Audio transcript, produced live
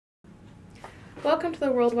Welcome to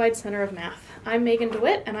the Worldwide Center of Math. I'm Meghan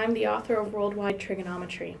DeWitt, and I'm the author of Worldwide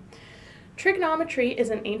Trigonometry. Trigonometry is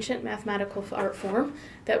an ancient mathematical art form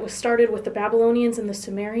that was started with the Babylonians and the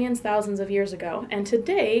Sumerians thousands of years ago, and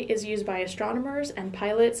today is used by astronomers and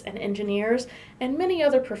pilots and engineers and many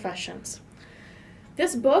other professions.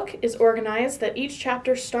 This book is organized that each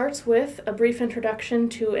chapter starts with a brief introduction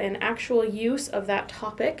to an actual use of that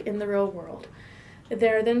topic in the real world.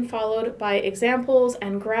 They're then followed by examples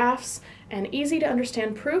and graphs and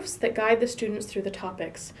easy-to-understand proofs that guide the students through the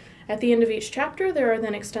topics. At the end of each chapter, there are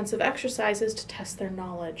then extensive exercises to test their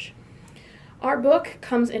knowledge. Our book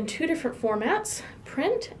comes in two different formats,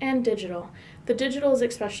 print and digital. The digital is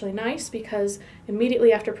especially nice because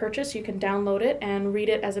immediately after purchase you can download it and read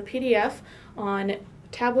it as a PDF on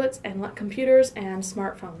tablets and computers and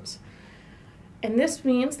smartphones. And this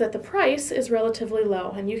means that the price is relatively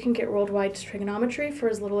low, and you can get Worldwide Trigonometry for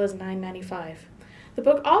as little as $9.95. The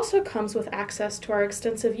book also comes with access to our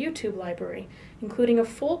extensive YouTube library, including a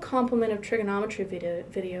full complement of trigonometry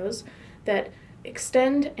videos that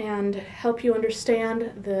extend and help you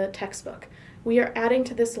understand the textbook. We are adding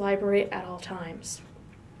to this library at all times.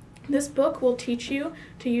 This book will teach you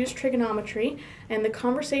to use trigonometry, and the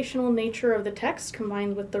conversational nature of the text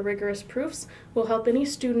combined with the rigorous proofs will help any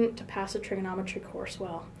student to pass a trigonometry course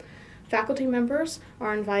well. Faculty members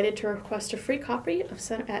are invited to request a free copy at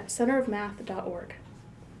centerofmath.org.